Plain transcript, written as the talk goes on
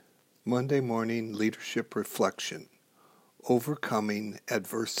Monday Morning Leadership Reflection, Overcoming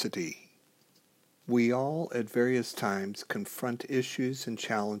Adversity. We all, at various times, confront issues and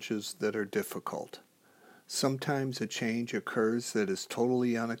challenges that are difficult. Sometimes a change occurs that is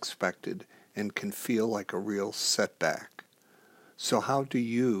totally unexpected and can feel like a real setback. So how do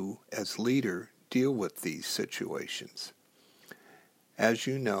you, as leader, deal with these situations? As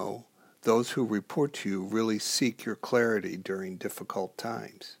you know, those who report to you really seek your clarity during difficult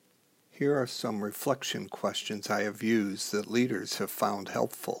times. Here are some reflection questions I have used that leaders have found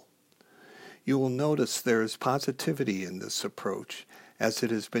helpful. You will notice there is positivity in this approach, as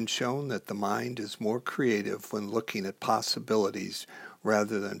it has been shown that the mind is more creative when looking at possibilities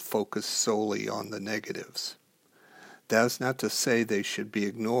rather than focused solely on the negatives. That is not to say they should be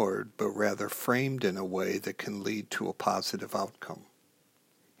ignored, but rather framed in a way that can lead to a positive outcome.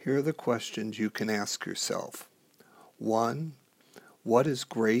 Here are the questions you can ask yourself. 1. What is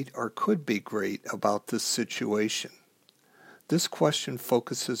great or could be great about this situation? This question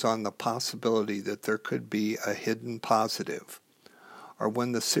focuses on the possibility that there could be a hidden positive, or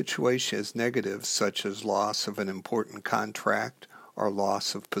when the situation is negative, such as loss of an important contract or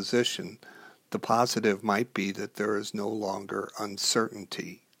loss of position, the positive might be that there is no longer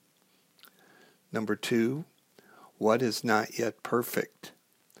uncertainty. Number 2, what is not yet perfect?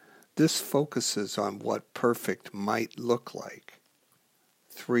 This focuses on what perfect might look like.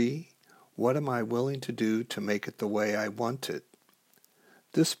 3. What am I willing to do to make it the way I want it?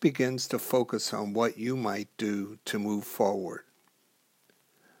 This begins to focus on what you might do to move forward.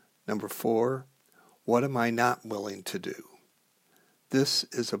 Number 4. What am I not willing to do? This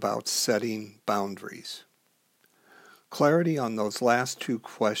is about setting boundaries. Clarity on those last two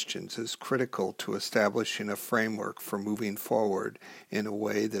questions is critical to establishing a framework for moving forward in a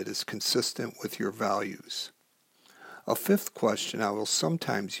way that is consistent with your values. A fifth question I will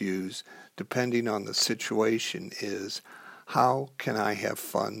sometimes use, depending on the situation, is, how can I have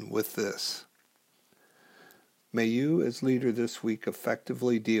fun with this? May you, as leader this week,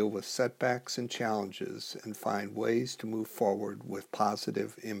 effectively deal with setbacks and challenges and find ways to move forward with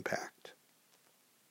positive impact.